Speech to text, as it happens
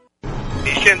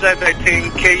你现在在听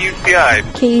KUCI。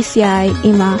 KUCI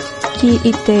今聞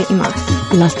いていま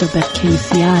す。Lastobet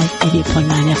KUCI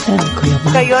 88.9 FM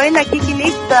Cuyabán. Ngayon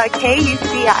nakikinig sa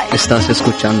KUCI. Estás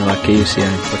escuchando a KUCI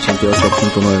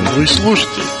 88.9. Вы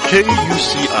слушаете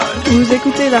KUCI. Vous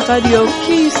écoutez la radio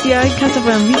KUCI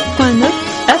 88.9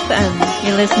 FM.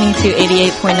 You're listening to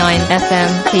 88.9 FM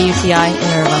KUCI in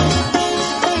Irvine.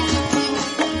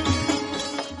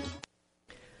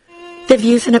 The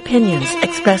views and opinions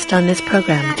expressed on this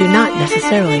program do not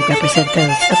necessarily represent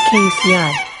those of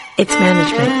KUCI, its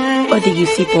management, or the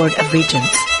UC Board of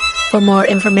Regents. For more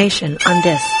information on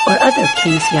this or other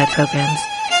KUCI programs,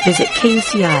 visit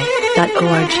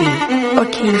kuci.org or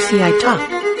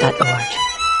kucitalk.org.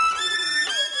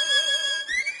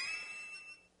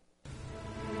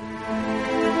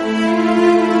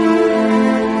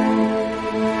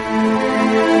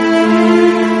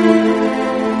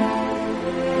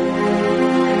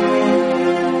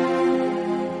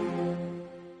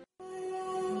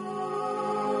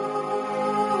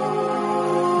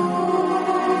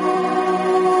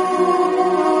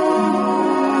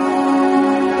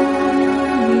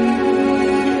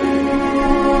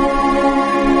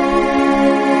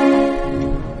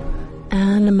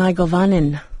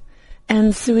 Govanin,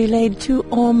 and Suilaid to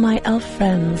all my elf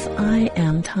friends. I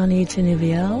am Tani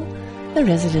Tiniviel, the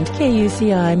resident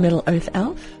KUCI Middle-earth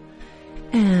elf.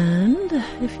 And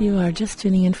if you are just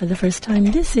tuning in for the first time,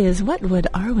 this is What Would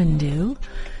Arwen Do?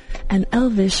 An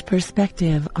elvish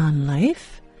perspective on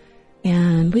life.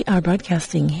 And we are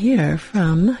broadcasting here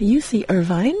from UC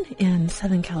Irvine in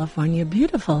Southern California,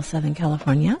 beautiful Southern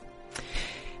California.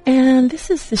 And this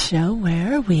is the show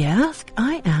where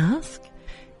I ask,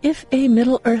 if a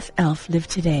Middle-earth elf lived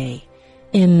today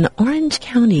in Orange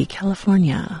County,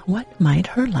 California, what might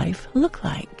her life look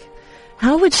like?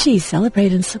 How would she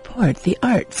celebrate and support the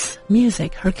arts,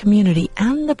 music, her community,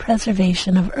 and the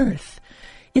preservation of Earth,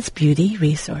 its beauty,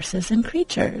 resources, and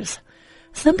creatures?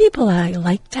 Some people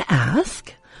like to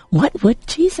ask, what would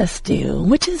Jesus do?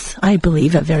 Which is, I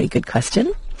believe, a very good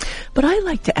question. But I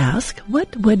like to ask,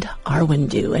 what would Arwen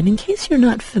do? And in case you're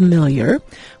not familiar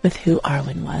with who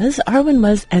Arwen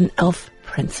was an elf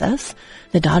princess,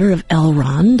 the daughter of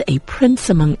Elrond, a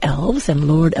prince among elves and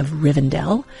lord of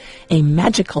Rivendell, a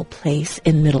magical place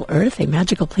in Middle-earth, a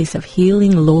magical place of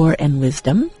healing, lore, and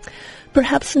wisdom,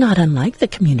 perhaps not unlike the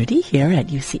community here at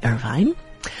UC Irvine.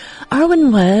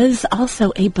 Arwen was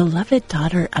also a beloved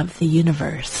daughter of the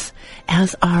universe,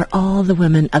 as are all the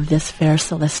women of this fair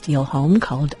celestial home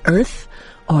called Earth,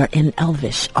 or in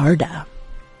Elvish, Arda.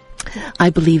 I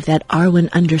believe that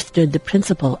Arwen understood the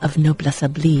principle of noblesse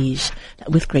oblige,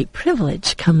 that with great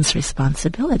privilege comes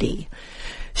responsibility.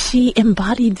 She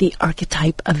embodied the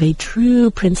archetype of a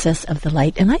true princess of the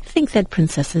light, and I think that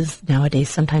princesses nowadays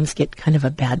sometimes get kind of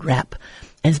a bad rap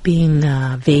as being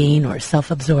vain or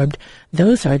self-absorbed.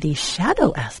 Those are the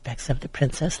shadow aspects of the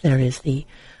princess. There is the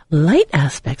light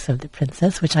aspects of the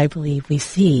princess, which I believe we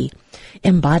see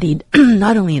embodied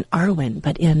not only in Arwen,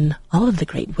 but in all of the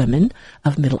great women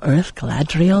of Middle-earth,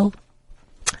 Galadriel,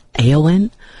 Éowyn.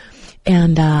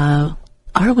 And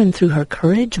Arwen, through her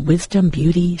courage, wisdom,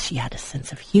 beauty, she had a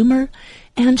sense of humor,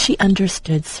 and she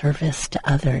understood service to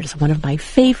others. One of my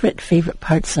favorite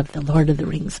parts of the Lord of the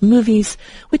Rings movies,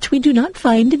 which we do not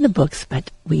find in the books,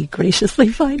 but we graciously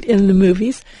find in the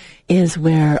movies, is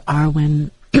where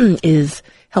Arwen is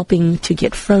helping to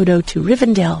get Frodo to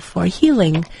Rivendell for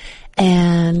healing,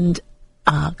 and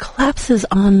collapses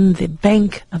on the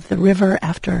bank of the river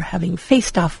after having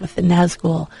faced off with the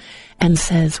Nazgul, and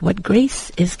says, "What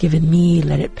grace is given me,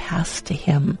 let it pass to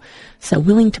him." So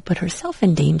willing to put herself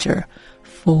in danger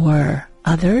for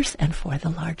others and for the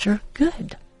larger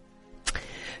good.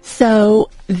 So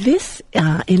this,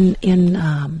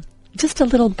 just a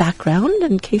little background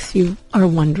in case you are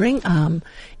wondering,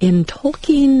 in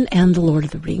Tolkien and the Lord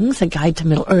of the Rings, A Guide to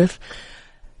Middle-earth,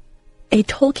 a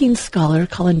Tolkien scholar,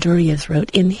 Colin Duriez,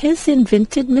 wrote, in his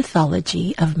invented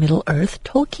mythology of Middle-earth,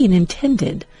 Tolkien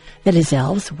intended that his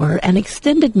elves were an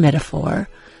extended metaphor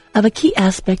of a key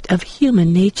aspect of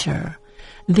human nature.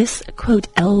 This, quote,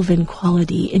 elven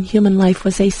quality in human life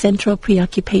was a central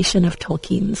preoccupation of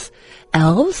Tolkien's.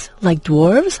 Elves, like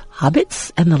dwarves,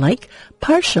 hobbits, and the like,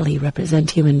 partially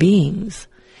represent human beings.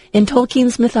 In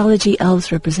Tolkien's mythology,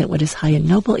 elves represent what is high and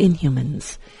noble in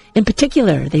humans. In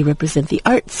particular, they represent the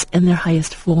arts in their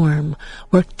highest form,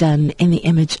 work done in the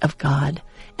image of God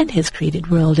and his created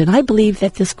world. And I believe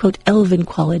that this, quote, elven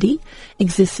quality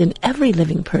exists in every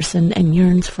living person and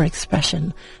yearns for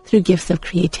expression through gifts of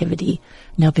creativity,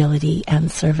 nobility,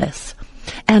 and service.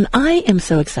 And I am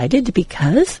so excited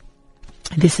because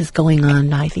this is going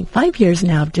on, I think, 5 years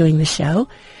now of doing the show.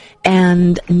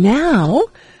 And now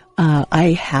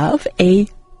I have a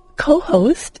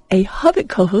co-host, a Hobbit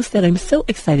co-host that I'm so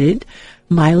excited,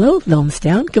 Milo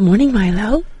Lomstown. Good morning,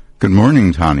 Milo. Good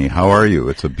morning, Tani. How are you?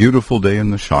 It's a beautiful day in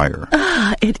the Shire.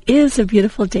 It is a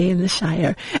beautiful day in the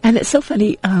Shire. And it's so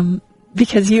funny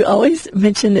because you always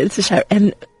mention that it's the Shire.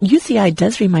 And UCI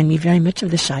does remind me very much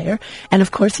of the Shire. And, of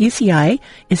course, UCI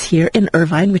is here in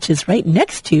Irvine, which is right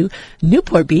next to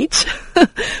Newport Beach.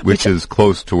 which is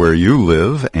close to where you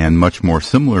live and much more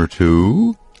similar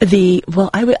to...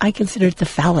 I consider it the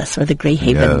Phallus or the Grey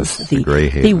Havens. Yes, the Grey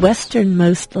Havens. The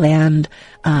westernmost land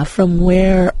from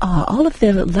where all of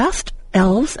the last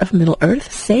elves of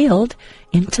Middle-earth sailed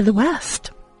into the west.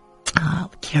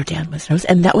 Círdan was those,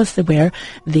 and that was where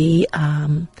the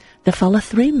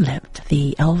Falathrim lived,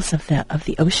 the elves of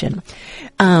the ocean.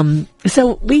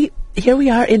 So here we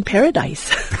are in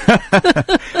paradise.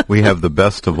 We have the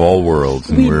best of all worlds,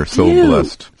 and we're so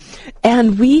blessed.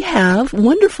 And we have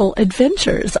wonderful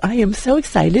adventures. I am so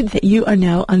excited that you are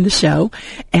now on the show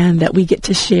and that we get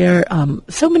to share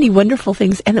so many wonderful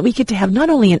things and that we get to have not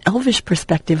only an elvish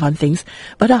perspective on things,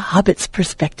 but a hobbit's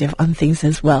perspective on things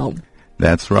as well.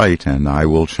 That's right, and I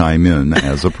will chime in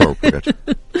as appropriate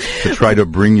to try to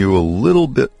bring you a little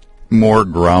bit more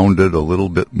grounded, a little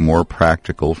bit more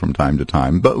practical from time to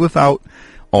time, but without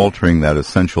altering that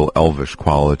essential elvish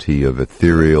quality of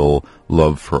ethereal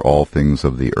love for all things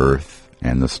of the earth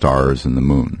and the stars and the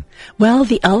moon. Well,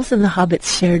 the elves and the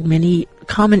hobbits shared many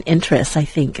common interests, I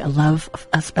think, a love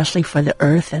especially for the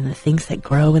earth and the things that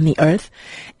grow in the earth.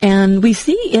 And we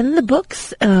see in the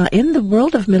books, in the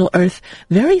world of Middle-earth,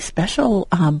 very special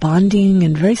bonding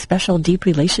and very special deep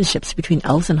relationships between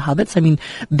elves and hobbits. I mean,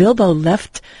 Bilbo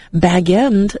left Bag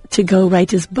End to go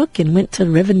write his book and went to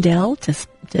Rivendell to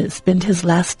spend his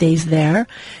last days there.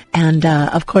 And,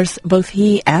 of course, both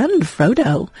he and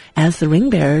Frodo, as the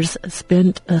ring bearers,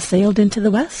 sailed into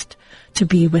the west to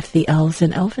be with the elves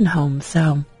in Elvenhome.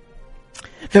 So,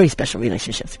 very special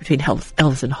relationships between elves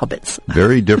and hobbits.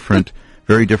 Very different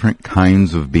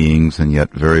kinds of beings, and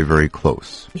yet very, very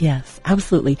close. Yes,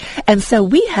 absolutely. And so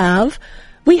we have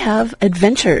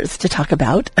adventures to talk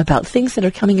about things that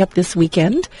are coming up this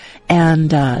weekend,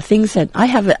 and things that I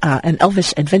have an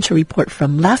Elvish adventure report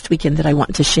from last weekend that I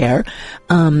want to share,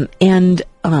 and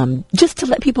just to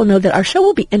let people know that our show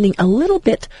will be ending a little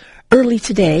bit early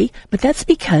today, but that's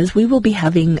because we will be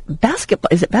having basketball.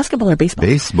 Is it basketball or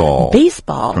baseball?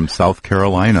 Baseball. From South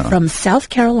Carolina.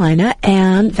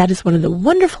 And that is one of the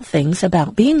wonderful things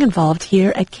about being involved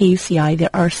here at KUCI. There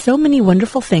are so many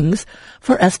wonderful things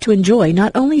for us to enjoy.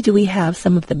 Not only do we have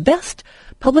some of the best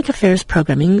public affairs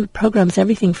programs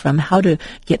everything from how to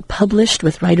get published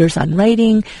with Writers on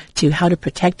Writing to how to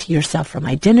protect yourself from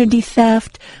identity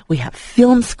theft. We have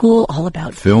Film School, all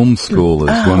about... Film School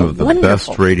is one of the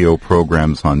best radio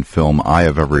programs on film I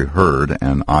have ever heard,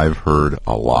 and I've heard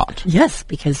a lot. Yes,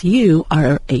 because you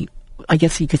are I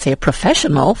guess you could say a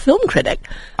professional film critic.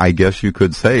 I guess you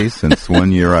could say, since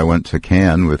one year I went to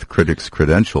Cannes with critics'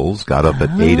 credentials, got up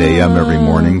at 8 a.m. every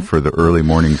morning for the early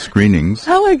morning screenings.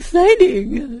 How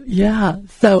exciting. Yeah.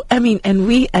 So, I mean,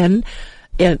 and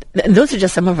those are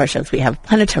just some of our shows. We have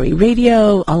Planetary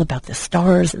Radio, all about the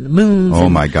stars and the moons. Oh,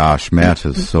 my gosh. Matt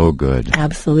is so good.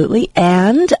 Absolutely.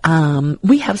 And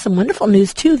we have some wonderful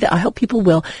news, too, that I hope people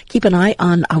will keep an eye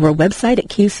on our website at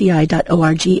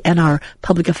kuci.org and our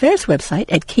public affairs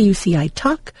website at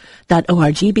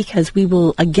kucitalk.org, because we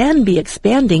will again be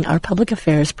expanding our public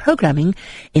affairs programming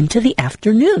into the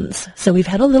afternoons. So we've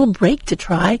had a little break to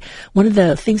try. One of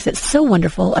the things that's so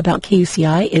wonderful about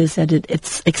KUCI is that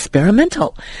it's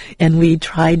experimental. And we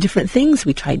tried different things.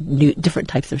 We tried different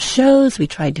types of shows. We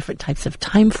tried different types of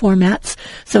time formats.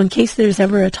 So in case there's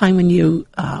ever a time when you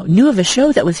knew of a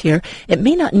show that was here, it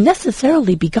may not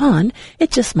necessarily be gone.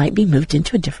 It just might be moved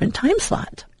into a different time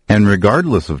slot. And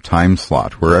regardless of time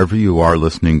slot, wherever you are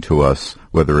listening to us,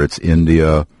 whether it's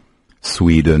India,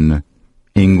 Sweden,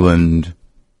 England,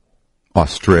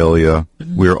 Australia,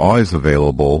 we're always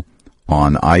available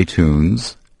on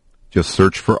iTunes. Just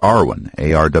search for Arwen,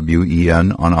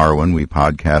 A-R-W-E-N, on Arwen. We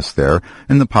podcast there,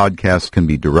 and the podcast can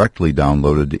be directly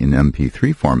downloaded in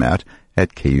MP3 format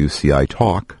at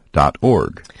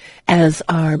kucitalk.org. As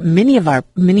are many of our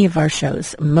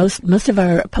shows. Most of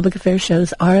our public affairs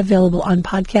shows are available on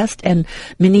podcast, and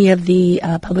many of the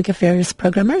public affairs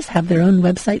programmers have their own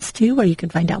websites too, where you can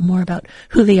find out more about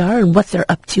who they are and what they're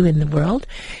up to in the world.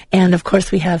 And of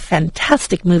course, we have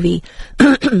fantastic music,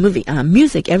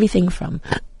 everything from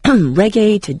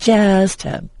reggae to jazz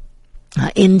to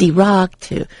indie rock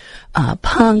to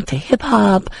punk to hip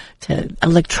hop to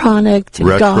electronic to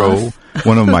retro. goth.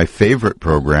 One of my favorite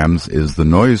programs is the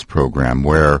Noise program,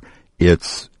 where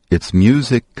it's It's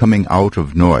music coming out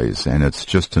of noise, and it's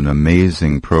just an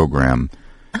amazing program.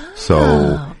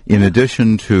 So, in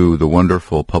addition to the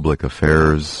wonderful public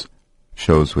affairs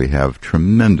shows, we have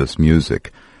tremendous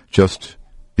music. Just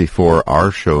before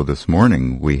our show this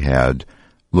morning, we had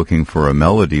Looking for a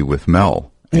Melody with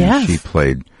Mel, and Yes. she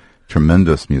played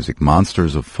tremendous music.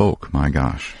 Monsters of Folk, my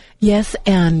gosh. Yes,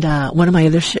 and one of my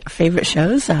other favorite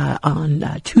shows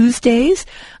on Tuesdays,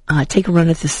 Take a Run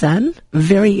at the Sun.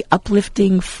 Very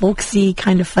uplifting, folksy,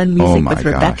 kind of fun music Oh my with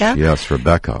Rebecca. gosh. Yes,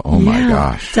 Rebecca. Oh my Yeah.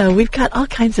 gosh. So we've got all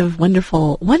kinds of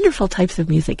wonderful, wonderful types of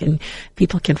music, and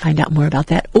people can find out more about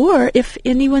that. Or if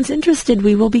anyone's interested,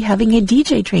 we will be having a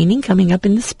DJ training coming up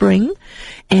in the spring.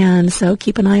 And so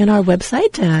keep an eye on our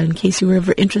website in case you were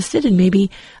ever interested in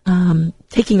maybe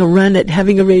taking a run at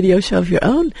having a radio show of your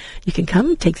own. You can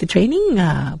come, take the training,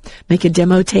 make a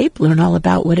demo tape, learn all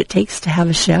about what it takes to have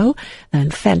a show,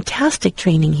 and fantastic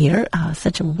training here.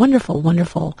 Such a wonderful,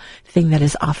 wonderful thing that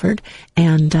is offered.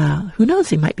 And who knows,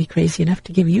 they might be crazy enough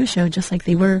to give you a show just like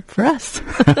they were for us.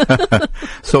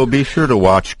 So be sure to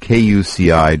watch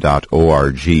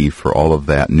KUCI.org for all of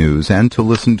that news and to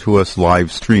listen to us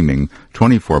live streaming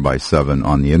 24/7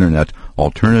 on the Internet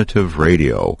Alternative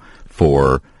Radio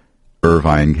for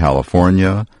Irvine,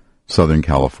 California, Southern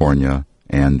California,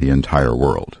 and the entire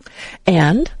world.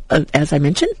 And as I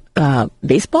mentioned,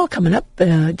 baseball coming up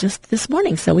just this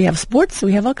morning. So we have sports, so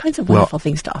we have all kinds of wonderful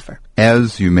things to offer.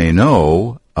 As you may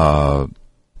know, the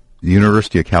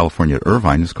University of California at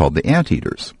Irvine is called the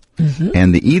Anteaters.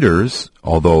 And the Eaters,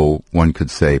 although one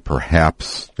could say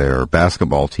perhaps their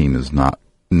basketball team is not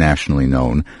nationally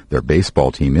known, their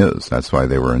baseball team is. That's why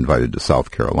they were invited to South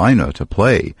Carolina to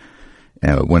play.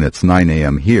 When it's 9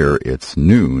 a.m. here, it's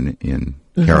noon in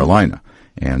Carolina.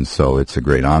 And so it's a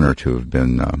great honor to have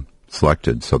been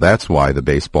selected. So that's why the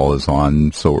baseball is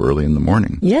on so early in the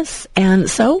morning. Yes, and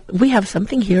so we have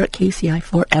something here at KUCI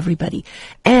for everybody.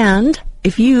 And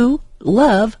if you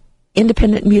love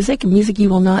independent music you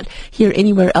will not hear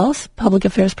anywhere else, public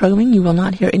affairs programming you will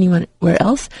not hear anywhere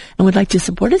else, and would like to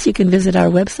support us, you can visit our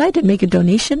website and make a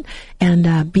donation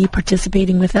and be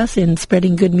participating with us in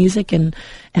spreading good music and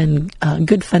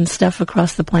good fun stuff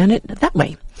across the planet that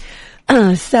way.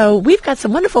 So we've got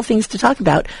some wonderful things to talk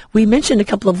about. We mentioned a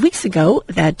couple of weeks ago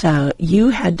that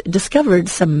you had discovered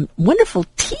some wonderful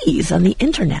teas on the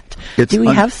Internet. Do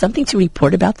we have something to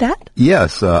report about that?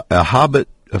 Yes,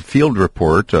 a field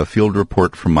report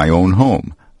from my own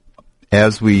home.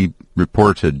 As we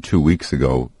reported 2 weeks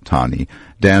ago, Tani,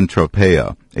 Dan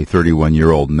Tropea, a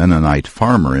 31-year-old Mennonite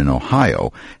farmer in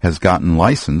Ohio, has gotten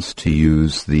licensed to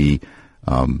use the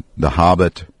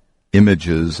Hobbit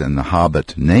images and the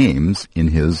Hobbit names in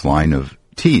his line of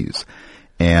teas.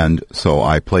 And so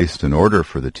I placed an order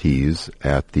for the teas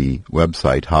at the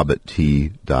website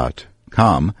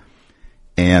hobbittea.com.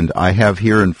 And I have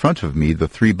here in front of me the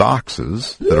 3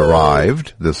 boxes that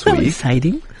arrived this week.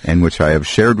 Exciting. And which I have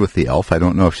shared with the elf. I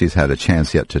don't know if she's had a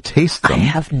chance yet to taste them. I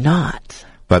have not.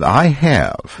 But I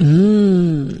have.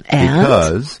 And?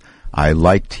 Because I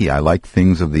like tea. I like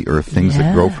things of the earth, things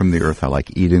that grow from the earth. I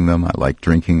like eating them. I like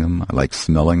drinking them. I like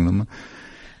smelling them.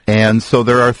 And so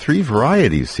there are 3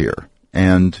 varieties here.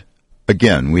 And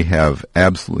again, we have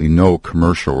absolutely no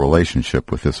commercial relationship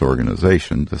with this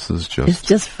organization. This is just... It's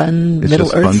just fun, it's Middle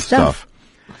just Earth fun stuff.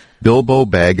 Bilbo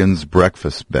Baggins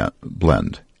Breakfast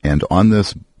Blend. And on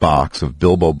this box of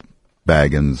Bilbo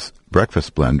Baggins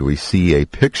Breakfast Blend, we see a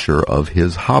picture of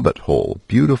his hobbit hole.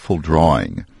 Beautiful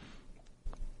drawing.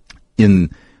 On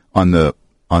the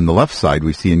left side,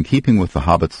 we see, in keeping with the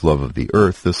Hobbit's love of the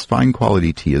earth, this fine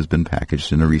quality tea has been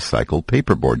packaged in a recycled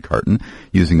paperboard carton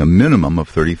using a minimum of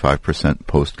 35%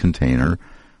 post-container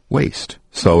waste.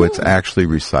 So it's actually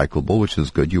recyclable, which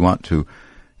is good. You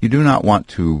do not want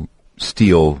to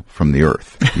steal from the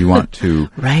earth. You want to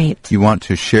Right. You want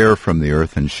to share from the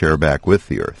earth and share back with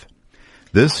the earth.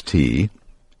 This tea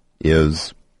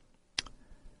is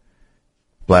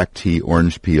black tea,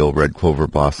 orange peel, red clover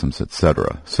blossoms,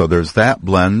 etc. So there's that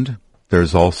blend.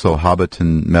 There's also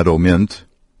Hobbiton Meadow Mint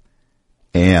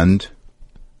and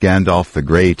Gandalf the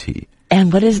Grey tea.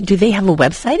 And do they have a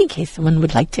website in case someone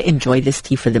would like to enjoy this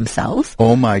tea for themselves?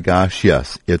 Oh my gosh,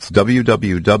 yes. It's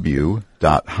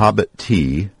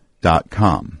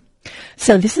www.hobbittea.com.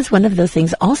 So this is one of those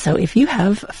things also, if you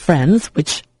have friends,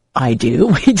 which we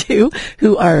do,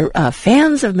 who are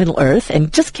fans of Middle Earth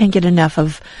and just can't get enough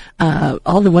of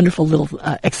all the wonderful little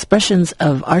expressions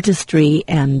of artistry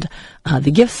and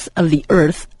the gifts of the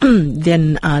earth,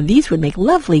 then these would make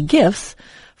lovely gifts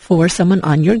for someone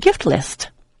on your gift list.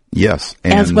 Yes.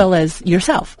 as well as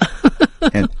yourself.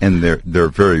 and they're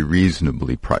very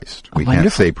reasonably priced. We can't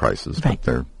Wonderful. say prices, Right. but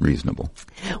they're reasonable.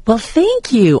 Well,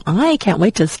 thank you. I can't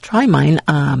wait to try mine.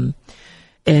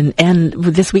 And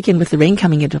with this weekend with the rain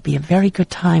coming, it'll be a very good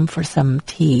time for some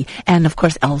tea. And of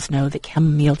course, elves know the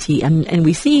chamomile tea. And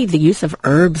we see the use of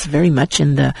herbs very much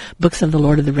in the books of the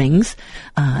Lord of the Rings,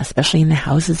 especially in the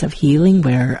houses of healing,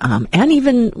 where and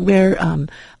even where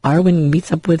Arwen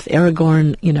meets up with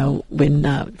Aragorn. You know, when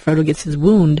Frodo gets his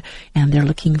wound, and they're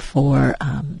looking for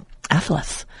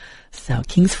Athelas, so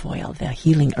Kingsfoil, the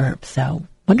healing herb. So.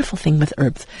 Wonderful thing with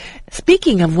herbs.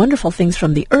 Speaking of wonderful things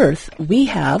from the earth, we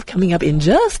have coming up in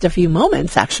just a few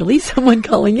moments, actually, someone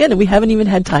calling in, and we haven't even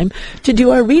had time to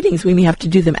do our readings. We may have to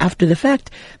do them after the fact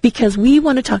because we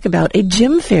want to talk about a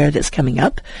gem fair that's coming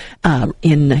up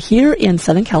here in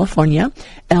Southern California.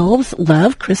 Elves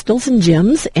love crystals and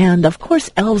gems, and of course,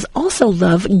 elves also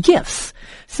love gifts.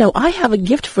 So I have a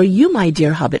gift for you, my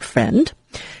dear Hobbit friend.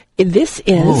 This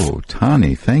is... Oh,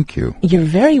 Tani, thank you. You're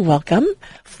very welcome.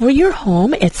 For your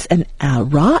home, it's a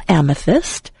raw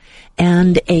amethyst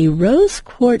and a rose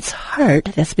quartz heart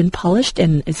that's been polished,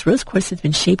 and it's rose quartz that's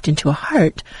been shaped into a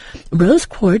heart. Rose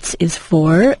quartz is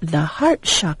for the heart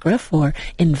chakra, for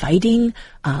inviting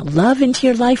love into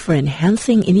your life, for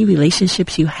enhancing any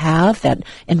relationships you have that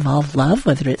involve love,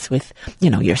 whether it's with,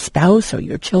 your spouse or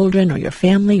your children or your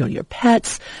family or your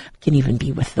pets. It can even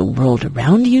be with the world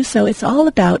around you. So it's all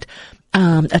about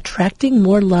attracting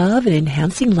more love and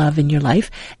enhancing love in your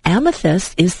life.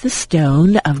 Amethyst is the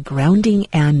stone of grounding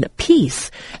and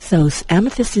peace. So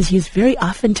amethyst is used very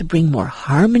often to bring more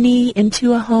harmony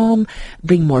into a home,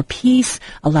 bring more peace.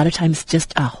 A lot of times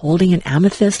just holding an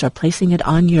amethyst or placing it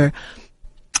on your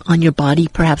body,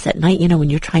 perhaps at night, when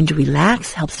you're trying to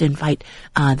relax, helps to invite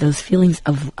those feelings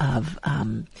of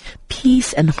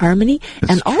peace and harmony.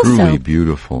 It's and truly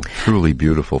beautiful, truly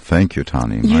beautiful. Thank you,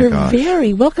 Tani. My you're gosh.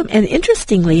 very welcome. And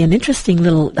interestingly, an interesting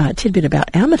little tidbit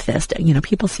about amethyst.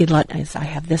 People see it a lot. As I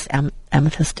have this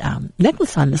amethyst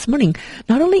necklace on this morning.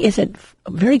 Not only is it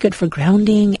very good for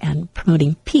grounding and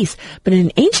promoting peace, but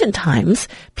in ancient times,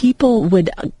 people would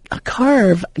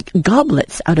carve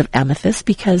goblets out of amethyst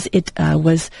because it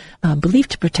was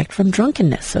believed to protect from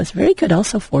drunkenness. So it's very good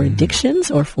also for addictions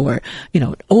or for,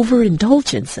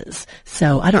 overindulgences.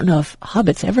 So I don't know if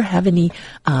hobbits ever have any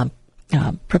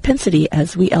propensity,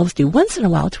 as we elves do once in a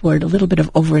while, toward a little bit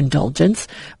of overindulgence,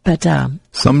 but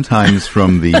sometimes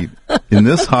in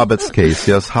this hobbit's case,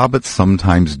 yes, hobbits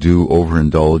sometimes do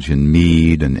overindulge in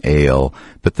mead and ale,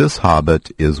 but this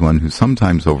hobbit is one who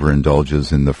sometimes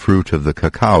overindulges in the fruit of the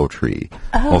cacao tree,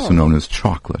 also known as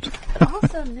chocolate.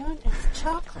 Also known as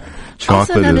chocolate.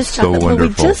 Chocolate is so wonderful. Well,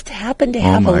 we just happen to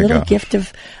have a little gift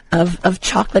of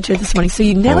chocolate here this morning. So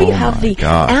now you have the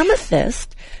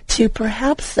amethyst to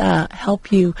perhaps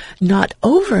help you not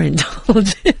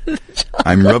overindulge in chocolate.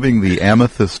 I'm rubbing the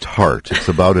amethyst heart. It's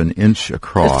about an inch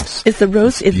across. It's the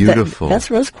rose. It's beautiful.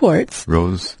 That's rose quartz.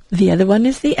 Rose. The other one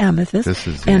is the amethyst. This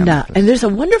is the amethyst. And there's a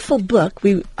wonderful book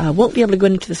we won't be able to go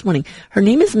into this morning. Her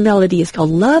name is Melody. It's called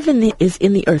Love is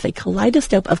in the Earth, a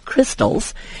kaleidoscope of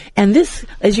crystals. And this,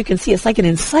 as you can see, it's like an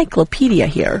encyclopedia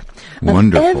here.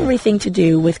 Wonderful. Of everything to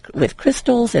do with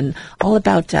crystals and all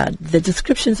about the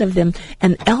descriptions of them.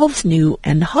 And elves knew,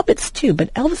 and hobbits too,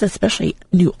 but elves especially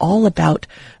knew all about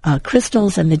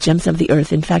crystals and the gems of the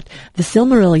earth. In fact, the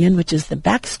Silmarillion, which is the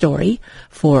backstory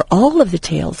for all of the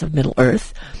tales of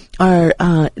Middle-earth, are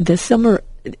the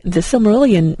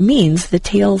Silmarillion means the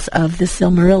tales of the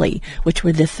Silmarilli, which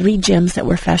were the 3 gems that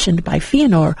were fashioned by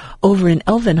Fëanor over in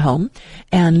Elvenhome,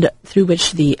 and through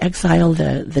which the exile,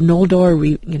 the Noldor,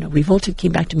 revolted,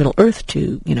 came back to Middle Earth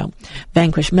to,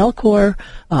 vanquish Melkor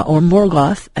or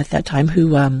Morgoth at that time,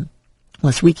 who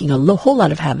was wreaking a whole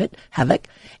lot of havoc.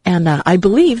 And I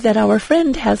believe that our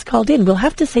friend has called in. We'll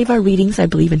have to save our readings, I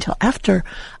believe, until after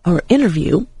our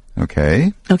interview.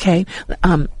 Okay. Okay.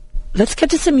 Let's cut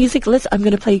to some music. I'm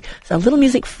going to play a little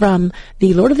music from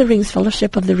the Lord of the Rings,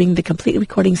 Fellowship of the Ring, the complete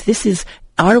recordings. This is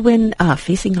Arwen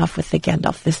facing off with the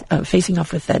Gandalf, facing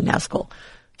off with the Nazgul.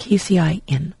 KUCI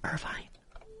in Irvine.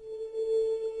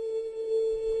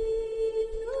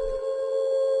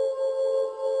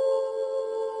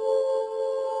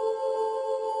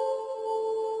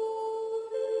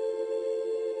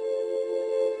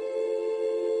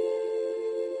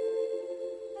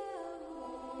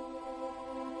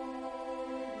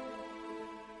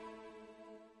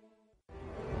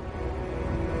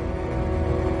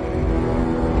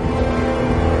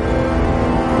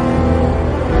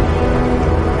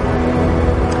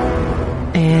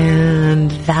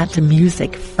 that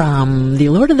music from The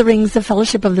Lord of the Rings, The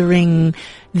Fellowship of the Ring,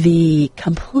 the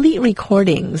complete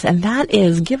recordings, and that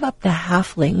is Give Up the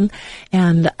Halfling.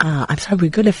 And I'm sorry, we're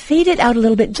going to fade it out a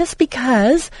little bit just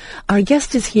because our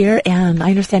guest is here, and I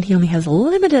understand he only has a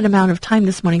limited amount of time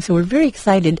this morning, so we're very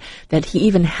excited that he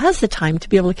even has the time to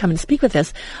be able to come and speak with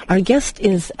us. Our guest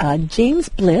is James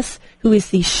Bliss, who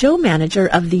is the show manager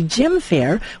of the Gem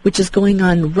Fair, which is going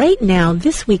on right now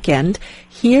this weekend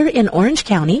here in Orange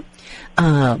County,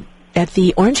 at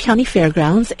the Orange County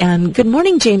Fairgrounds. And good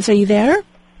morning, James. Are you there?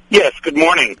 Yes, good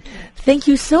morning. Thank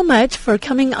you so much for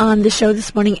coming on the show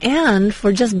this morning and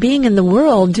for just being in the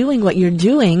world, doing what you're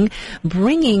doing,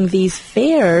 bringing these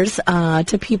fairs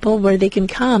to people where they can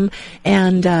come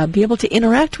and be able to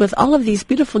interact with all of these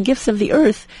beautiful gifts of the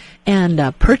earth and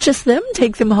purchase them,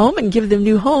 take them home, and give them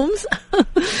new homes.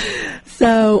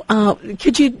 So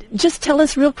could you just tell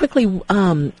us real quickly,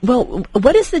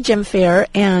 what is the Gem Fair,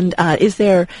 and is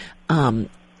there...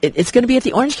 It's going to be at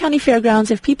the Orange County Fairgrounds.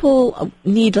 If people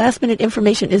need last-minute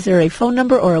information, is there a phone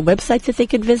number or a website that they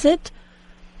could visit?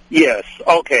 Yes,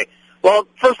 okay. Well,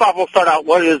 first off, we'll start out,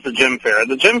 what is the Gem Fair?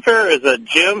 The Gem Fair is a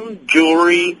gem,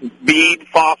 jewelry, bead,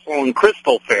 fossil, and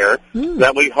crystal fair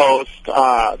that we host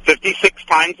 56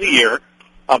 times a year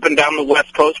up and down the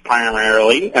West Coast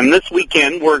primarily. And this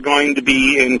weekend, we're going to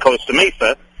be in Costa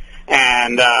Mesa.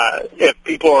 And if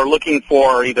people are looking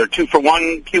for either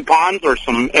 2-for-1 coupons or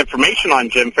some information on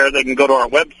Gem Fair, they can go to our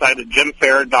website at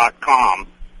gemfair.com.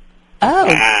 Oh.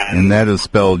 And that is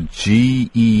spelled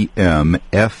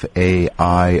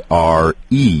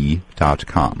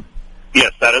GEMFAIRE.com.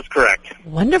 Yes, that is correct.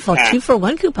 Wonderful. And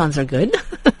 2-for-1 coupons are good.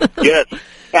 yes.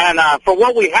 And for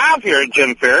what we have here at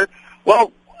Gem Fair,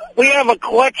 well, we have a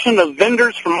collection of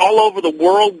vendors from all over the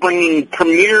world bringing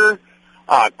premier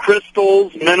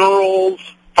crystals, minerals,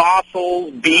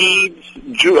 fossils, beads,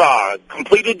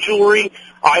 completed jewelry,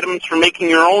 items for making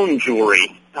your own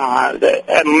jewelry.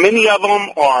 And many of them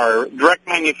are direct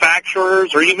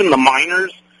manufacturers, or even the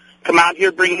miners come out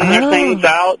here bringing their things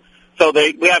out. So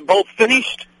we have both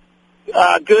finished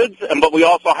goods, but we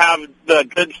also have the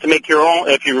goods to make your own.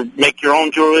 If you make your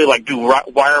own jewelry, like do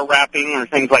wire wrapping or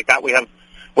things like that, we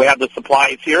have the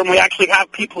supplies here, and we actually have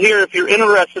people here if you're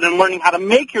interested in learning how to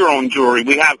make your own jewelry.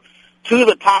 We have two of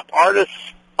the top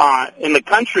artists in the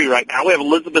country right now. We have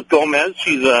Elizabeth Gomez.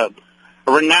 She's a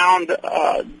renowned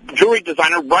jewelry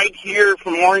designer right here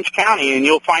from Orange County, and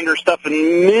you'll find her stuff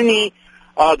in many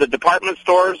of the department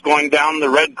stores going down the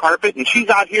red carpet, and she's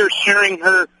out here sharing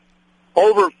her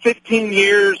over 15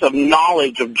 years of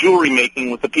knowledge of jewelry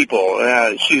making with the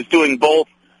people. She's doing both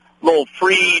little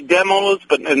free demos,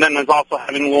 and then there's also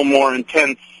having a little more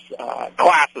intense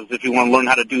classes if you want to learn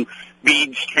how to do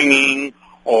bead stringing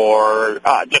or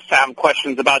just have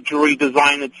questions about jewelry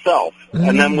design itself. Mm-hmm.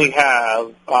 And then we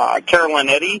have Carolyn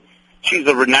Eddy. She's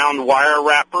a renowned wire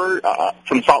wrapper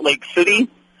from Salt Lake City,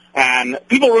 and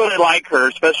people really like her,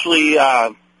 especially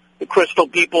the crystal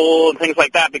people and things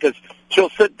like that, because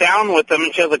she'll sit down with them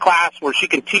and she has a class where she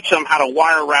can teach them how to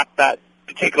wire wrap that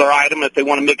particular item if they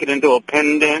want to make it into a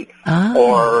pendant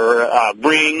or a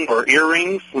ring or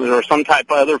earrings or some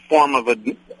type of other form of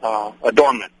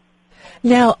adornment.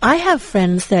 Now, I have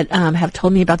friends that have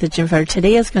told me about the Gem Fair.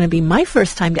 Today is going to be my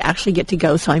first time to actually get to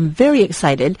go, so I'm very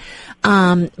excited.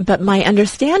 But my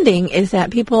understanding is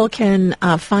that people can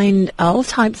find all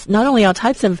types, not only all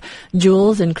types of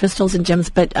jewels and crystals and gems,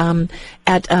 but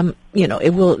at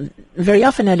it will very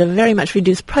often at a very much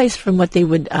reduced price from what they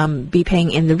would be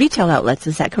paying in the retail outlets.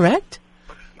 Is that correct?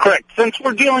 Correct. Since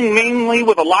we're dealing mainly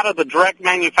with a lot of the direct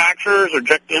manufacturers or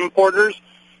direct importers,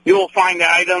 you will find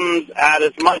items at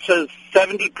as much as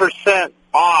 70%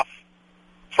 off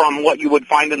from what you would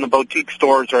find in the boutique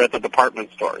stores or at the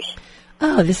department stores.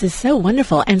 Oh, this is so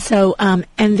wonderful. And so,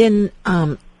 and then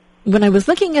when I was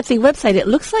looking at the website, it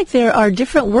looks like there are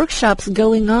different workshops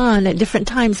going on at different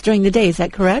times during the day. Is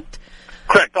that correct?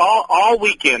 Correct. All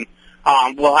weekend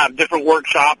we'll have different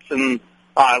workshops, and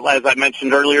as I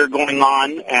mentioned earlier, going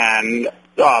on, and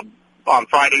on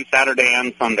Friday, Saturday,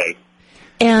 and Sunday.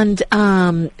 And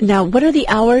now, what are the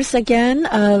hours again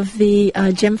of the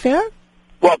Gem Fair?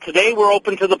 Well, today we're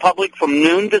open to the public from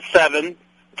noon to 7,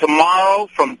 tomorrow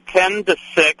from 10 to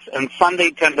 6, and Sunday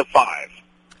 10 to 5.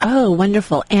 Oh,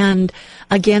 wonderful. And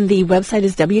again, the website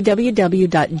is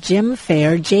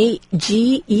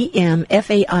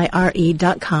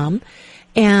www.gemfaire.com.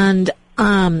 And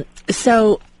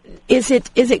so is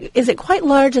it quite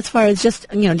large as far as just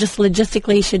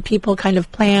logistically, should people kind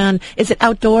of plan? Is it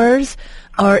outdoors?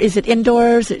 Or is it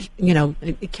indoors?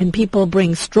 Can people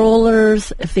bring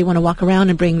strollers if they want to walk around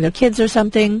and bring their kids or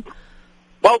something?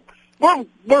 Well,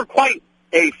 we're quite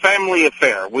a family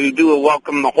affair. We do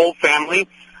welcome the whole family.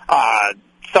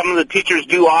 Some of the teachers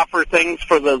do offer things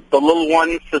for the little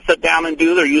ones to sit down and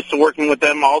do. They're used to working with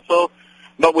them also.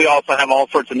 But we also have all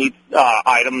sorts of neat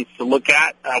items to look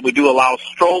at. We do allow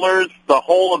strollers. The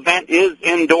whole event is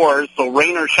indoors, so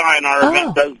rain or shine, our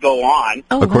event does go on.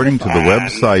 According to the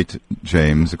website,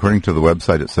 James,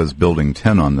 it says Building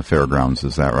 10 on the fairgrounds.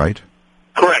 Is that right?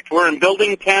 Correct. We're in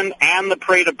Building 10 and the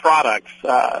Parade of Products.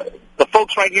 The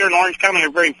folks right here in Orange County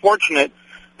are very fortunate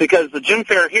because the Gym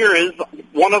Fair here is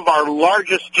one of our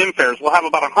largest gym fairs. We'll have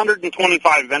about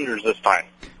 125 vendors this time.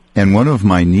 And one of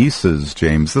my nieces,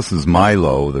 James, this is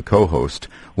Milo, the co-host,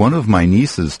 one of my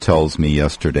nieces tells me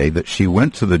yesterday that she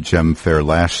went to the Gem Fair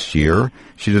last year.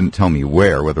 She didn't tell me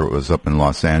where, whether it was up in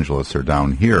Los Angeles or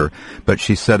down here, but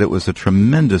she said it was a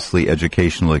tremendously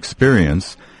educational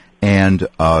experience. And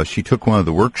she took one of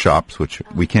the workshops, which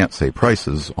we can't say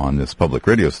prices on this public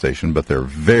radio station, but they're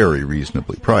very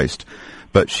reasonably priced.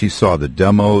 But she saw the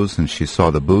demos and she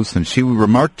saw the booths, and she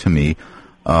remarked to me,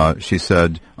 she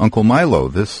said, Uncle Milo,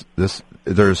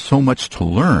 there's so much to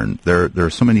learn. There are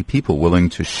so many people willing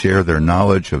to share their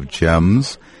knowledge of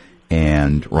gems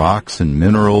and rocks and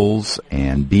minerals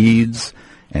and beads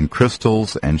and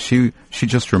crystals, and she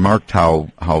just remarked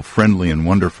how friendly and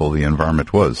wonderful the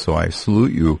environment was. So I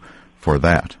salute you for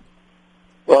that.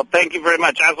 Well, thank you very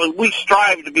much. Absolutely. We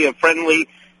strive to be a friendly,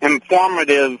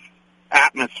 informative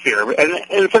atmosphere.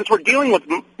 And since we're dealing with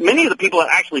many of the people that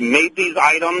actually made these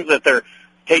items, that they're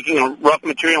taking a rough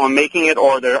material and making it,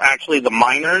 or they're actually the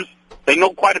miners, they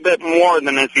know quite a bit more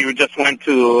than if you just went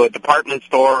to a department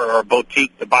store or a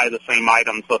boutique to buy the same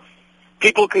item. So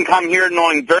people can come here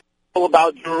knowing very little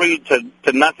about jewelry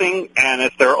to nothing, and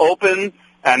if they're open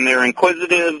and they're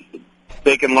inquisitive,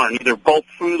 they can learn either both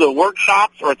through the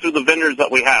workshops or through the vendors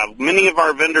that we have. Many of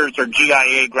our vendors are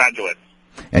GIA graduates.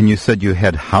 And you said you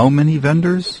had how many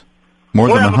vendors? More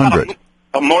than 100.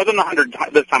 More than 100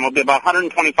 this time. It'll be about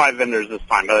 125 vendors this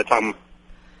time by the time.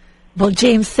 Well,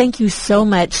 James, thank you so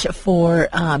much for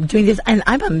doing this. And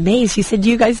I'm amazed. You said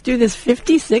you guys do this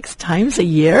 56 times a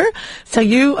year. So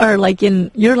you're like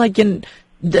in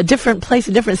a different place,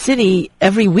 a different city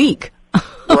every week.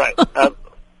 Right.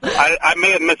 I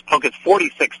may have misspoke. It's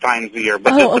 46 times a year,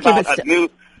 but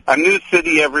a new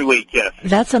city every week, yes.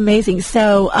 That's amazing.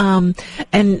 So,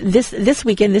 and this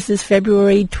weekend, this is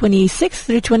February 26th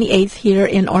through 28th here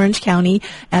in Orange County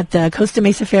at the Costa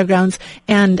Mesa Fairgrounds.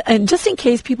 And just in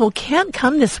case people can't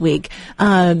come this week,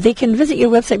 they can visit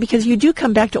your website because you do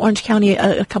come back to Orange County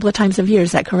a couple of times a year.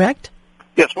 Is that correct?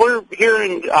 Yes, we're here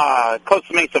in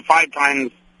Costa Mesa 5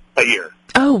 times a year.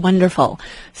 Oh, wonderful.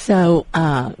 So,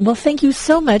 well, thank you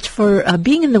so much for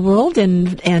being in the world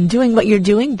and doing what you're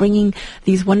doing, bringing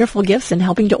these wonderful gifts and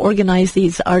helping to organize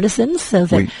these artisans so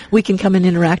that we can come and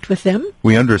interact with them.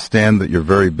 We understand that you're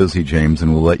very busy, James,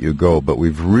 and we'll let you go, but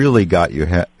we've really got you.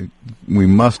 We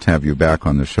must have you back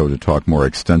on the show to talk more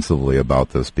extensively about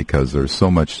this because there's so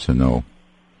much to know.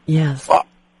 Yes. Well,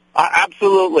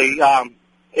 absolutely.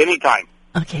 Anytime.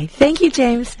 Okay. Thank you,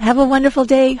 James. Have a wonderful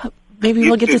day. Maybe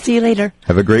we'll get to see you later.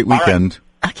 Have a great weekend.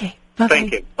 Right. Okay. Bye-bye.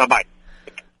 Thank you. Bye-bye.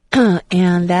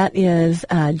 And that is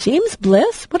James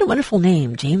Bliss. What a wonderful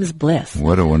name, James Bliss.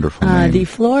 What a wonderful name. The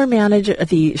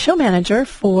show manager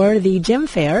for the Gym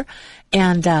Fair.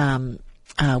 And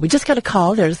we just got a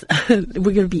call. We're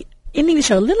going to be ending the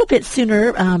show a little bit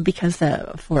sooner because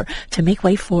to make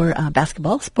way for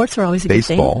basketball. Sports are always a good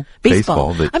thing.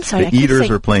 Baseball. I'm sorry. The Eaters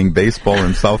are playing baseball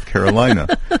in South Carolina.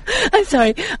 I'm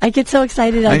sorry. I get so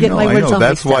excited. I get my words all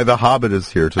That's why the Hobbit is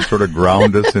here, to sort of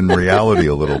ground us in reality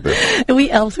a little bit. And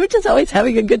we elves, we're just always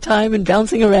having a good time and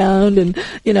bouncing around, and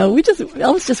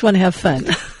elves just want to have fun.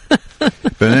 But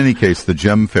in any case, the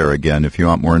Gem Fair, again, if you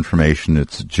want more information,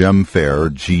 it's GemFair,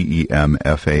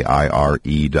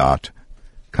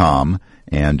 GEMFAIRE.com,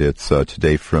 and it's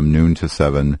today from noon to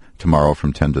 7, tomorrow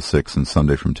from 10 to 6, and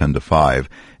Sunday from 10 to 5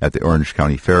 at the Orange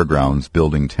County Fairgrounds,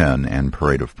 Building 10, and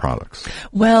Parade of Products.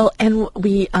 Well, and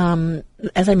we,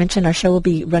 as I mentioned, our show will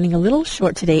be running a little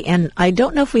short today, and I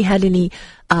don't know if we had any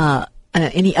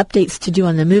updates to do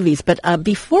on the movies, but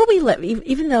before we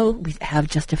even though we have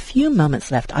just a few moments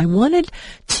left, I wanted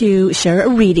to share a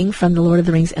reading from The Lord of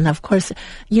the Rings, and of course,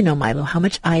 you know, Milo, how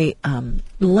much I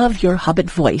love your Hobbit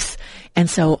voice, and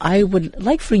so I would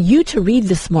like for you to read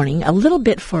this morning a little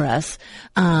bit for us,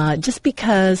 just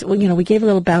because, well, you know, we gave a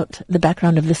little about the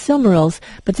background of the Silmarils,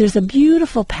 but there's a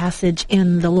beautiful passage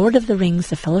in The Lord of the Rings,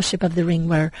 The Fellowship of the Ring,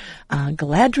 where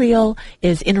Galadriel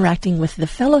is interacting with the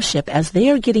Fellowship as they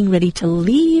are getting ready to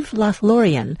leave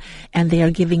Lothlorien, and they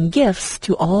are giving gifts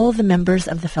to all the members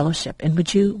of the Fellowship. And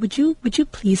would you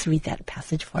please read that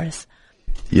passage for us?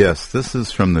 Yes, this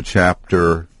is from the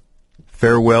chapter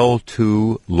Farewell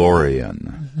to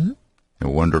Lorien. A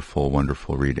wonderful,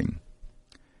 wonderful reading.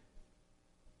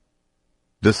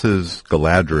 This is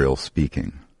Galadriel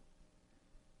speaking.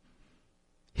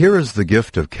 Here is the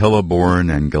gift of Celeborn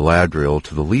and Galadriel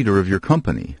to the leader of your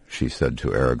company, she said to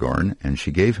Aragorn, and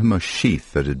she gave him a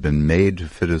sheath that had been made to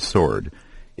fit his sword.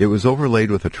 It was overlaid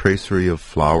with a tracery of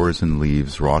flowers and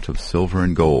leaves wrought of silver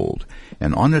and gold,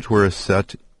 and on it were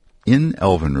set in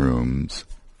elven runes,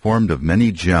 formed of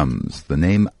many gems, the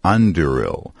name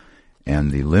Anduril,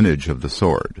 and the lineage of the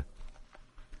sword.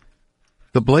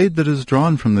 The blade that is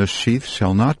drawn from this sheath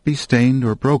shall not be stained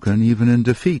or broken even in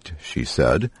defeat, she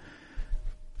said.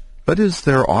 But is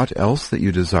there aught else that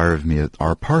you desire of me at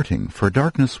our parting? For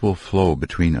darkness will flow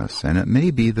between us, and it may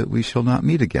be that we shall not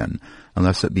meet again,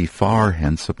 unless it be far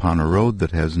hence upon a road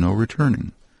that has no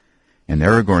returning. And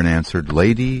Aragorn answered,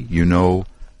 Lady, you know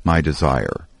my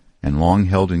desire, and long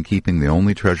held in keeping the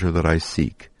only treasure that I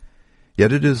seek.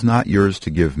 Yet it is not yours to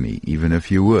give me, even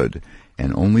if you would,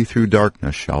 and only through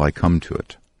darkness shall I come to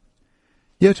it.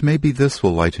 Yet maybe this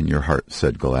will lighten your heart,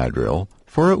 said Galadriel,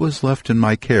 for it was left in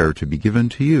my care to be given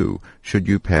to you, should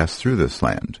you pass through this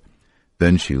land.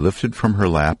 Then she lifted from her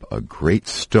lap a great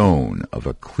stone of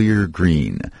a clear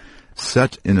green,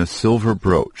 set in a silver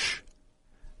brooch,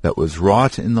 that was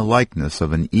wrought in the likeness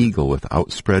of an eagle with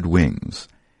outspread wings.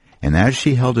 And as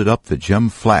she held it up, the gem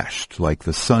flashed like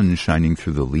the sun shining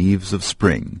through the leaves of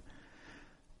spring.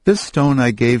 This stone I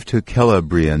gave to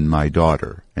Celebrian, my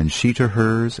daughter, and she to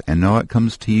hers, and now it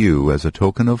comes to you as a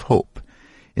token of hope.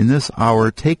 In this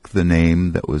hour take the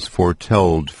name that was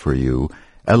foretold for you,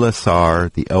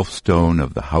 Elisar, the Elfstone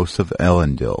of the house of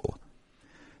Elendil.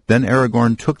 Then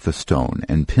Aragorn took the stone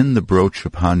and pinned the brooch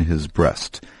upon his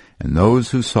breast, and those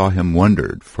who saw him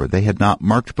wondered, for they had not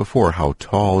marked before how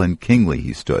tall and kingly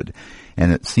he stood,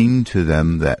 and it seemed to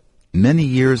them that many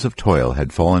years of toil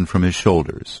had fallen from his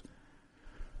shoulders.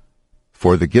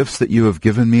 For the gifts that you have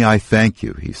given me I thank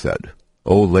you, he said.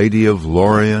 O Lady of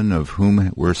Lorien, of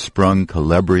whom were sprung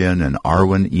Celebrian and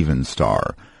Arwen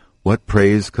Evenstar, what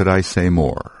praise could I say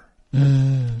more?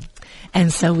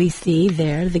 And so we see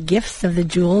there the gifts of the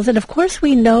jewels. And of course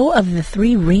we know of the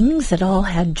 3 rings that all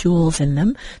had jewels in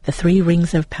them, the 3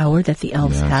 rings of power that the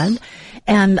elves had.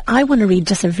 And I want to read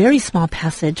just a very small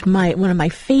passage, one of my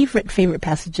favorite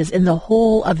passages in the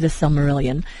whole of the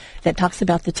Silmarillion, that talks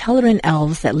about the Telerin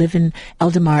elves that live in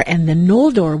Eldamar, and the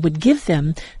Noldor would give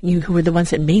them, who were the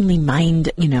ones that mainly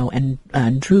mined,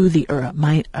 and drew the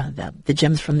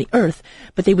gems from the earth,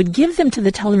 but they would give them to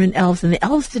the Telerin elves, and the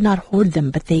elves did not hoard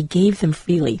them, but they gave them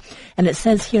freely. And it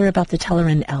says here about the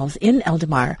Telerin elves in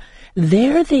Eldamar,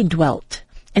 there they dwelt,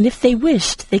 and if they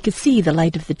wished, they could see the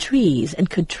light of the trees, and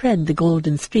could tread the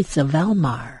golden streets of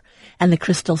Valmar, and the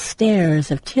crystal stairs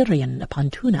of Tirion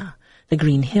upon Tuna, the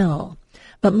green hill.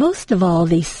 But most of all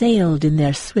they sailed in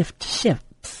their swift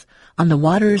ships on the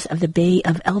waters of the Bay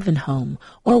of Elvenhome,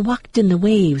 or walked in the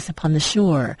waves upon the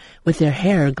shore, with their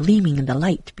hair gleaming in the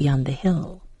light beyond the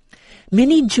hill.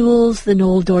 Many jewels the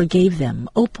Noldor gave them,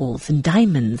 opals and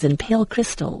diamonds and pale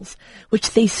crystals,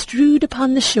 which they strewed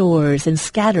upon the shores and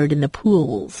scattered in the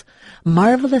pools.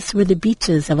 Marvelous were the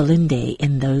beaches of Elendil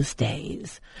in those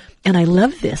days. And I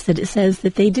love this, that it says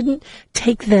that they didn't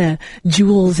take the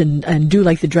jewels and do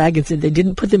like the dragons did. They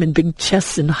didn't put them in big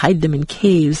chests and hide them in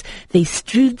caves. They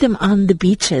strewed them on the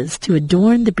beaches to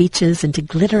adorn the beaches and to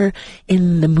glitter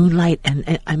in the moonlight and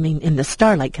in the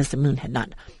starlight, because the moon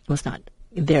was not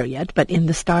there yet, but in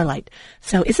the starlight.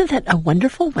 So isn't that a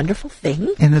wonderful, wonderful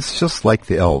thing? And it's just like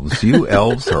the elves. You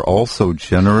elves are all so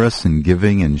generous in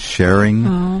giving and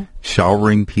sharing,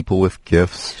 showering people with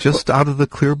gifts, just out of the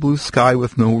clear blue sky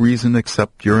with no reason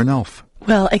except you're an elf.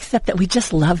 Well, except that we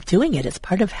just love doing it. It's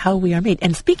part of how we are made.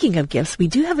 And speaking of gifts, we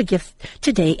do have a gift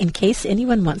today in case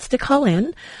anyone wants to call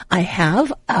in. I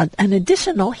have an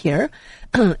additional here,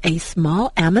 a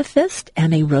small amethyst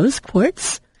and a rose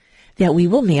quartz that we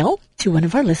will mail to one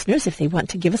of our listeners if they want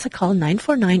to give us a call,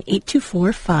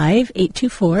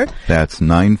 949-824-5824. That's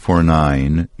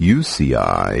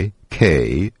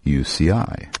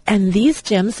 949-UCI-KUCI. And these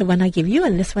gems, the one I give you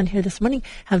and this one here this morning,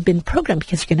 have been programmed,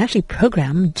 because you can actually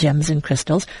program gems and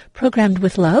crystals, programmed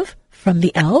with love from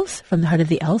the elves, from the heart of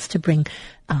the elves, to bring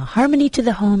harmony to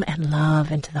the home and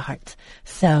love into the heart.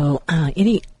 So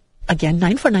Again,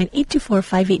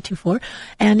 949-824-5824.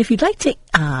 And if you'd like to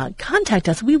contact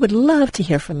us, we would love to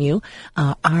hear from you.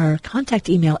 Our contact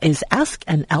email is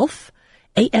askanelf,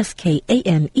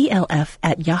 ASKANELF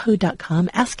 @yahoo.com,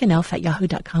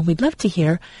 askanelf@yahoo.com. We'd love to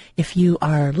hear if you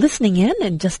are listening in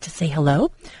and just to say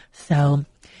hello. So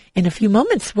in a few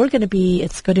moments,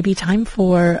 it's going to be time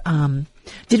for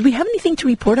Did we have anything to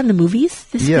report on the movies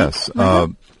this week? Yes.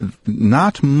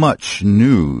 Not much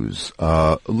news.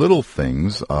 Little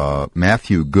things.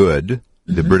 Matthew Goode,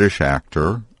 the British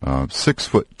actor,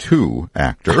 6'2"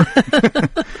 actor,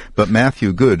 but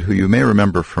Matthew Goode, who you may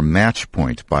remember from Match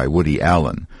Point by Woody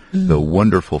Allen, the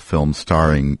wonderful film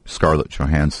starring Scarlett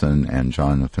Johansson and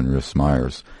Jonathan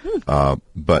Rhys-Meyers.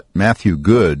 But Matthew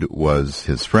Goode was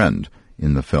his friend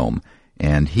in the film,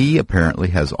 and he apparently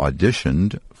has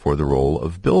auditioned for the role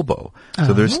of Bilbo.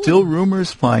 So there's still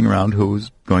rumors flying around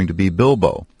who's going to be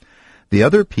Bilbo. The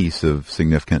other piece of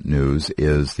significant news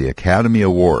is the Academy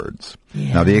Awards.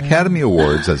 Yeah. Now, the Academy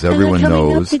Awards, as everyone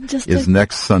knows, is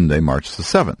next Sunday, March the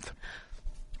 7th.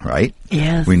 Right?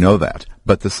 Yes. We know that.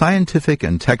 But the Scientific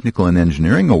and Technical and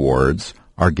Engineering Awards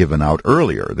are given out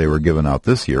earlier. They were given out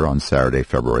this year on Saturday,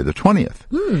 February the 20th.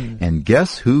 And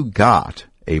guess who got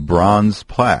a bronze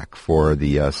plaque for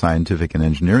the Scientific and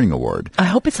Engineering Award? I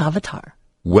hope it's Avatar.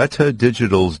 Weta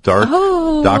Digital's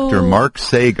Dr. Mark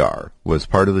Sagar was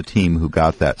part of the team who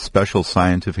got that special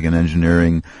Scientific and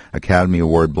Engineering Academy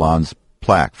Award bronze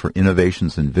plaque for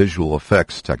innovations in visual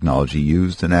effects technology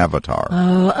used in Avatar.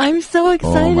 Oh, I'm so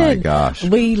excited. Oh, my gosh.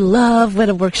 We love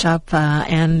Weta Workshop,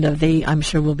 and they, I'm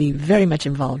sure, will be very much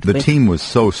involved. The team was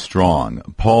so strong.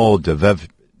 Paul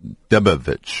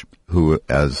Debevich, who,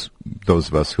 as those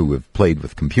of us who have played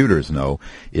with computers know,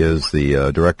 is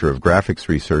the director of graphics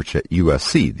research at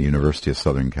USC, the University of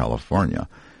Southern California.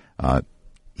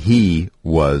 He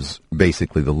was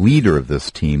basically the leader of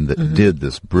this team that did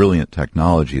this brilliant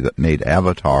technology that made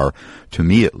Avatar, to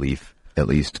me at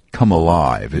least, come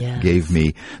alive. It gave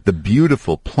me the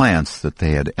beautiful plants that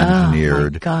they had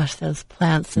engineered. Oh, my gosh, those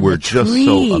plants and were the just trees,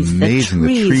 so amazing.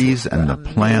 The trees and the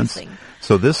amazing. plants.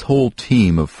 So this whole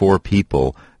team of 4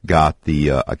 people got the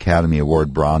Academy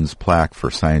Award bronze plaque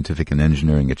for scientific and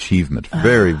engineering achievement.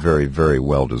 Very, very, very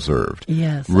well deserved.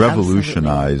 Yes,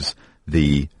 revolutionize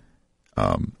the.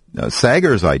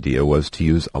 Sagar's idea was to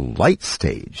use a light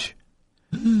stage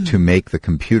to make the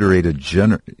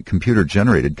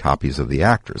computer-generated copies of the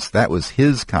actors. That was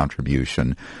his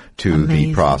contribution to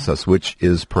the process, which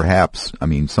is perhaps, I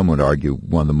mean, some would argue,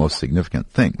 one of the most significant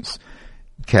things.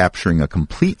 Capturing a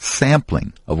complete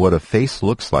sampling of what a face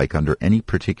looks like under any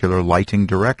particular lighting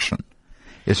direction.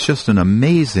 It's just an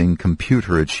amazing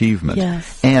computer achievement.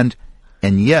 Yes. And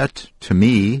yet, to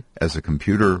me, as a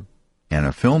computer and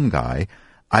a film guy,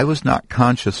 I was not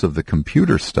conscious of the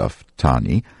computer stuff,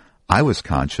 Tani. I was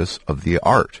conscious of the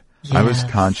art. Yes. I was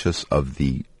conscious of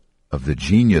the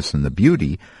genius and the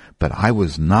beauty, but I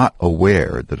was not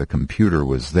aware that a computer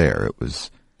was there. It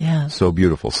was so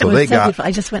beautiful. So they got. Beautiful.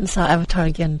 I just went and saw Avatar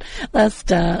again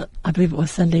last. I believe it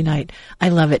was Sunday night. I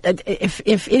love it.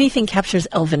 If anything captures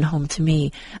Elven home to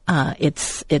me,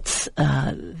 it's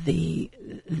the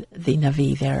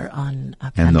Na'vi there on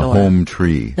Pandora. And the home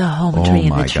tree. The home tree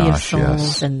and the Tree of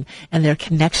Souls, yes. and their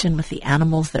connection with the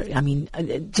animals.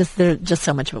 There's just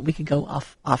so much of it. We could go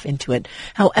off into it.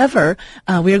 However,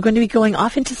 we are going to be going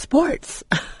off into sports.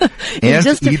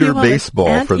 Anteater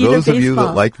baseball. For those of you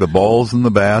that like the balls and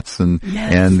the bats and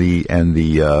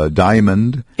the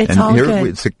diamond. It's and all here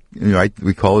good.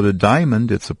 We call it a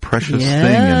diamond. It's a precious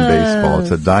thing in baseball.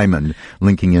 It's a diamond,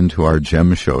 linking into our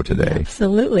gem show today.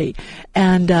 Absolutely.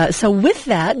 And so with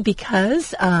that,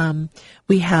 because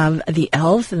we have the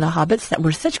elves and the hobbits that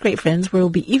were such great friends, we'll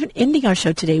be even ending our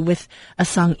show today with a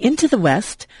song, Into the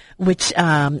West, which,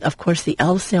 of course, the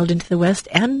elves sailed into the West,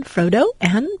 and Frodo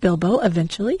and Bilbo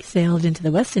eventually sailed into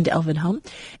the West, into Elvenhome.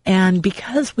 And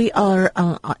because we are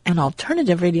an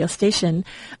alternative radio station,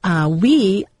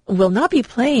 we will not be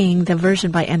playing the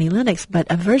version by Annie Lennox, but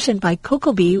a version by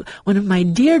Coco Bee, one of my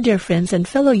dear, dear friends and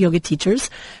fellow yoga teachers,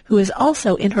 who is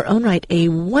also in her own right a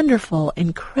wonderful,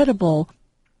 incredible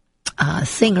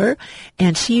singer,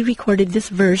 and she recorded this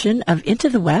version of Into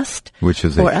the West, which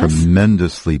is a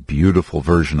tremendously beautiful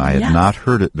version. I had not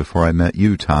heard it before I met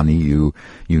you, Tani, you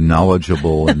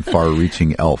knowledgeable and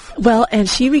far-reaching elf. Well, and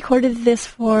she recorded this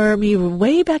for me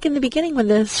way back in the beginning when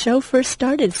the show first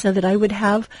started, so that I would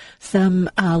have some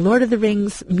Lord of the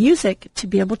Rings music to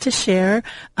be able to share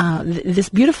this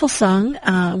beautiful song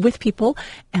with people,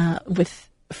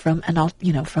 from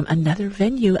another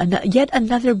venue, yet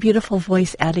another beautiful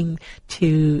voice adding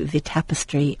to the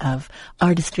tapestry of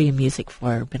artistry and music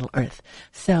for Middle Earth.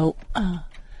 So,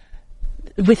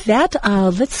 with that,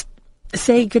 let's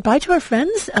say goodbye to our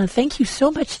friends. Thank you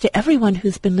so much to everyone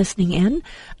who's been listening in.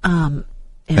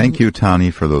 Thank you,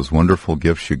 Tani, for those wonderful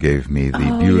gifts you gave me.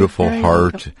 The beautiful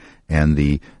heart and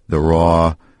the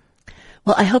raw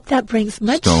Well, I hope that brings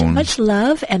much Stones.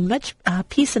 love and much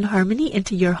peace and harmony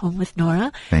into your home with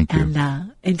Nora. Thank you.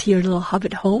 And into your little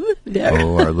hobbit home there.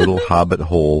 Oh, our little hobbit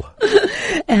hole.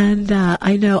 And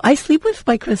I know I sleep with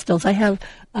my crystals. I have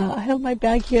my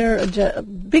bag here, a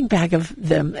big bag of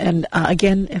them. And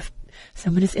again, if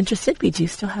someone is interested, we do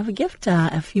still have a gift.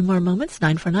 A few more moments.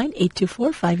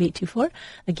 949-824-5824.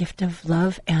 A gift of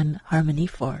love and harmony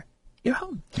for your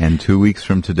home. And 2 weeks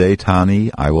from today,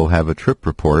 Tani, I will have a trip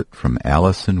report from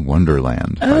Alice in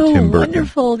Wonderland by Oh, Tim Burton.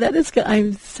 wonderful. That is good.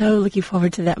 I'm so looking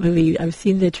forward to that movie. I've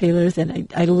seen the trailers, and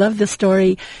I love the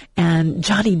story, and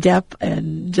Johnny Depp,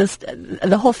 and just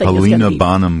the whole thing is Helena going to be...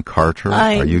 Bonham Carter.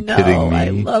 Are you kidding me? I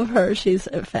love her. She's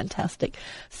fantastic.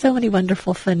 So many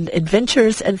wonderful, fun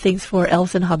adventures and things for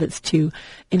elves and hobbits to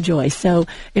enjoy. So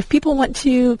if people want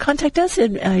to contact us,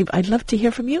 and I'd love to hear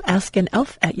from you,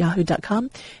 askanelf@yahoo.com.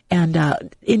 And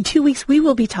in 2 weeks, we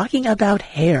will be talking about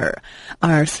hair.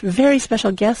 Our very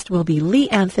special guest will be Lee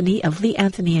Anthony of Lee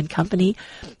Anthony and Company,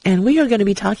 and we are going to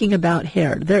be talking about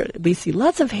hair. We see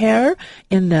lots of hair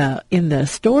in the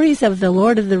stories of the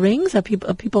Lord of the Rings.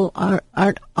 People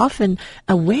aren't often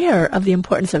aware of the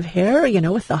importance of hair. You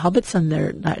know, with the hobbits on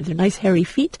their nice hairy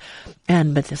feet,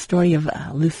 but the story of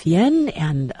Luthien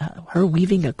and her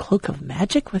weaving a cloak of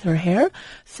magic with her hair.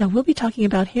 So we'll be talking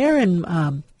about hair and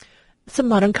some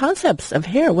modern concepts of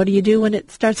hair. What do you do when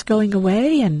it starts going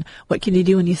away, and what can you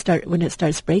do when it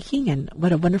starts breaking? And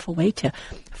what a wonderful way to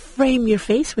frame your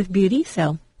face with beauty.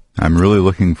 So I'm really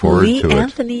looking forward to it. Lee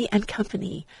Anthony and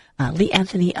Company. Lee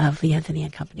Anthony of Lee Anthony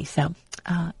and Company. So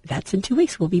that's in 2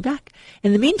 weeks. We'll be back.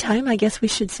 In the meantime, I guess we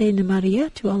should say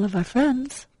Namaria to all of our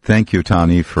friends. Thank you,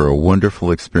 Tani, for a wonderful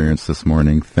experience this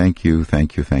morning. Thank you,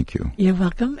 thank you, thank you. You're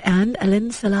welcome. And Alin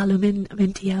Salalumin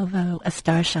Mintielvo, a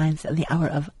star shines at the hour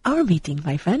of our meeting,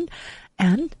 my friend.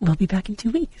 And we'll be back in 2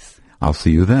 weeks. I'll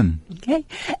see you then. Okay.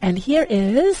 And here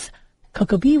is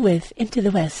Coco B with Into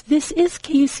the West. This is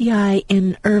KUCI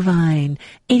in Irvine,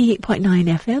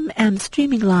 88.9 FM, and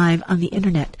streaming live on the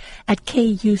internet at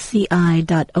kuci.org.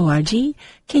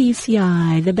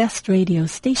 KUCI, the best radio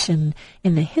station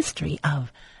in the history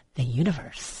of the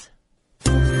universe.